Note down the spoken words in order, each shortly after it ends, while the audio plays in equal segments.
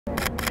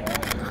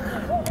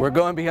We're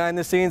going behind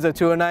the scenes of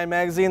 209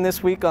 magazine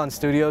this week on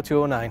Studio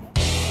 209.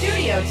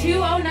 Studio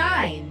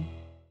 209.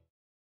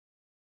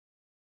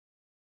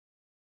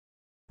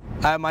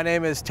 Hi, my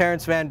name is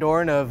Terrence Van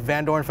Doorn of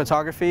Van Doorn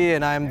Photography,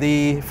 and I'm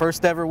the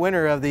first ever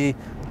winner of the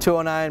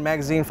 209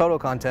 magazine photo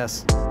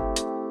contest.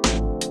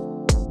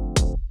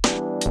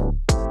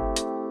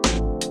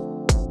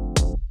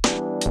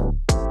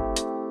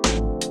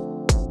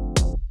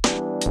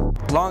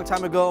 A long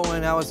time ago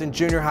when I was in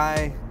junior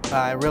high,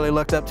 I really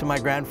looked up to my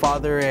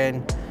grandfather,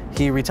 and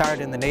he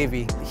retired in the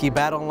Navy. He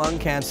battled lung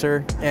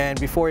cancer, and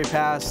before he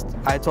passed,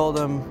 I told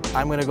him,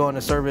 I'm going to go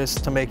into service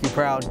to make you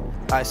proud.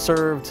 I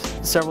served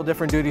several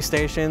different duty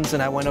stations,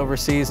 and I went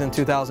overseas in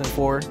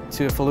 2004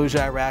 to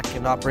Fallujah, Iraq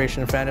in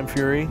Operation Phantom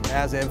Fury.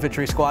 As an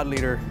infantry squad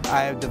leader,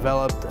 I have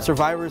developed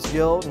survivor's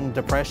guilt and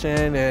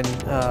depression, and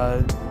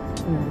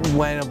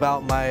went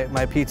about my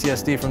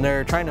PTSD from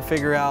there, trying to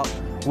figure out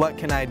what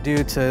can I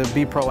do to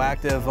be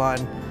proactive on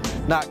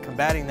not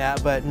combating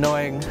that, but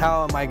knowing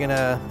how am I going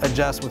to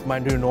adjust with my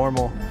new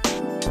normal.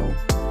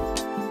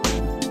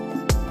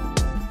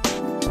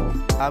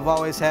 I've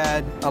always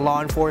had a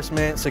law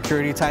enforcement,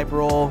 security type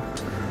role,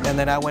 and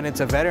then I went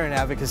into veteran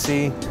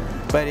advocacy,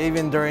 but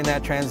even during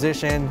that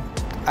transition,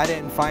 I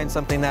didn't find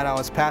something that I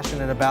was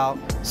passionate about.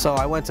 So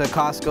I went to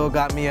Costco,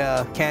 got me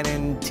a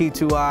Canon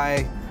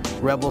T2i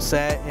Rebel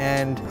set,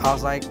 and I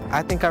was like,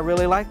 I think I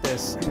really like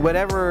this.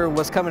 Whatever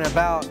was coming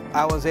about,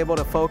 I was able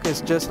to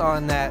focus just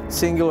on that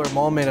singular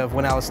moment of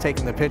when I was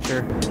taking the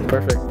picture.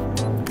 Perfect.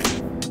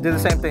 Do the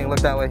same thing,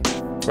 look that way.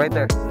 Right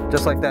there,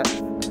 just like that.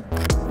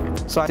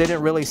 So I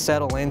didn't really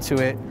settle into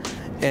it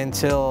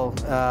until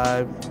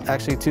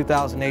actually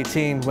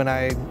 2018, when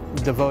I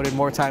devoted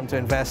more time to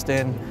invest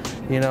in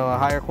a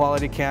higher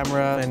quality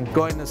camera, and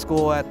going to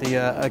school at the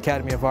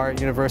Academy of Art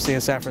University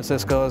in San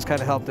Francisco has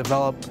kind of helped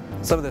develop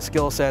some of the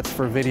skill sets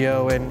for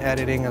video and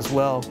editing as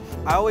well.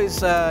 I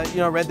always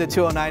read the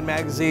 209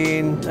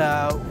 magazine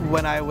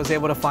when I was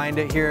able to find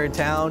it here in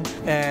town,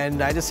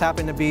 and I just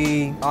happened to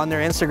be on their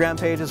Instagram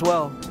page as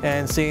well,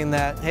 and seeing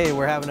that, hey,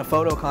 we're having a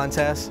photo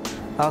contest,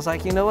 I was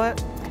like, you know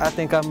what? I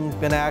think I'm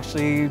gonna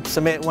actually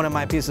submit one of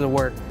my pieces of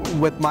work.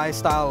 With my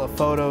style of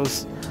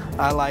photos,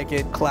 I like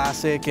it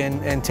classic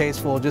and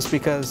tasteful, just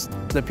because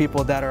the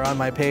people that are on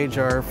my page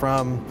are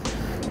from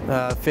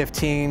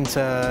 15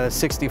 to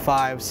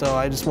 65, so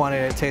I just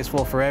wanted it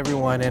tasteful for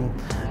everyone, and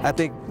I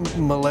think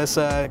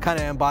Melissa kind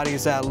of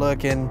embodies that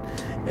look, and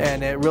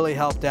it really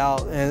helped out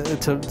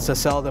to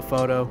sell the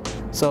photo.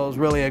 So it was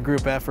really a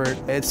group effort.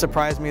 It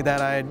surprised me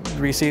that I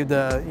received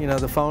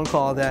the phone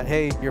call that,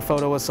 hey, your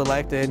photo was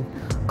selected.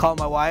 Called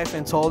my wife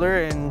and told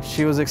her, and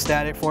she was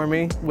ecstatic for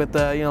me with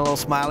the little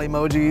smiley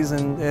emojis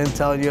and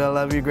telling you I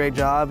love you, great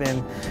job,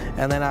 and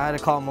then I had to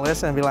call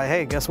Melissa and be like,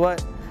 hey, guess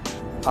what?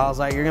 I was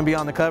like, you're gonna be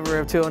on the cover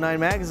of 209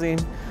 magazine.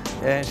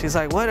 And she's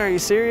like, what, are you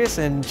serious?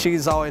 And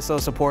she's always so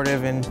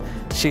supportive, and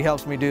she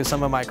helps me do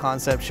some of my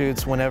concept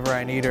shoots whenever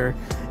I need her.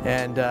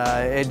 And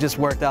it just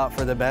worked out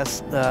for the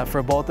best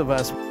for both of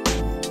us.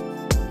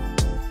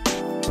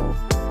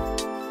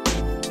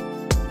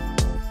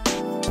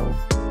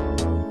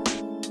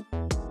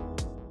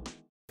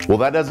 Well,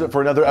 that does it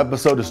for another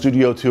episode of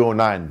Studio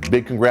 209.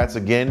 Big congrats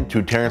again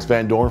to Terrence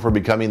Van Doorn for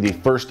becoming the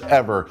first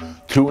ever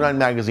 209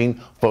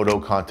 magazine photo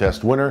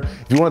contest winner.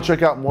 If you want to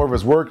check out more of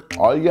his work,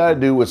 all you gotta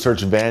do is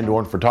search Van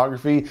Doorn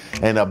Photography,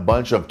 and a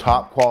bunch of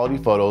top quality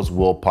photos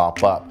will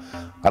pop up.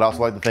 I'd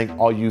also like to thank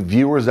all you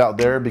viewers out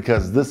there,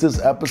 because this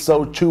is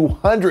episode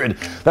 200.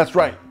 That's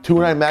right,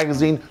 209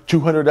 magazine,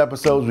 200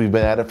 episodes. We've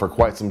been at it for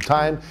quite some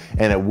time,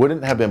 and it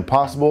wouldn't have been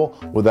possible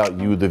without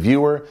you, the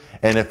viewer.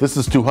 And if this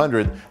is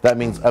 200, that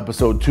means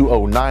episode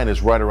 209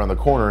 is right around the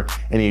corner,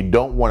 and you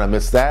don't want to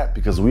miss that,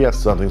 because we have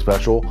something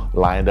special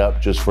lined up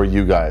just for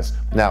you guys.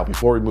 Now,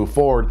 before we move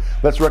forward,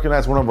 let's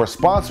recognize one of our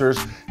sponsors,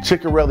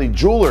 Ciccarelli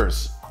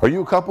Jewelers. Are you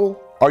a couple?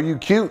 Are you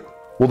cute?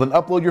 Well, then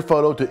upload your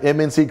photo to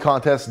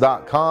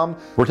mnccontest.com.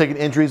 We're taking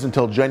entries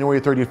until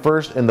January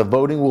 31st, and the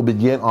voting will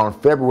begin on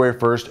February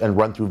 1st and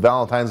run through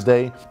Valentine's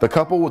Day. The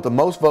couple with the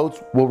most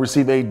votes will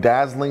receive a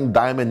dazzling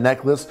diamond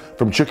necklace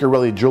from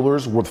Ciccarelli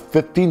Jewelers worth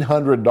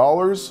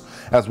 $1,500,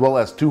 as well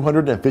as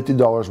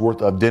 $250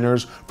 worth of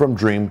dinners from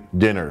Dream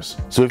Dinners.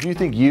 So if you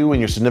think you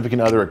and your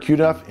significant other are cute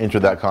enough, enter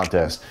that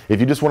contest. If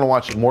you just want to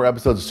watch more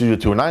episodes of Studio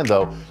 209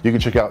 though, you can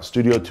check out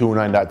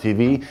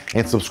Studio209.tv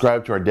and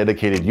subscribe to our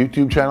dedicated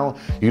YouTube channel.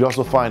 You can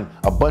also find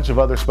a bunch of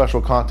other special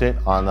content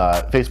on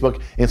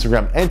Facebook,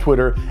 Instagram, and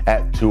Twitter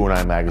at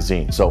 209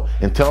 Magazine. So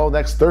until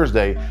next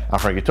Thursday, I'm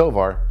Frankie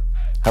Tovar.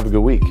 Have a good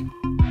week.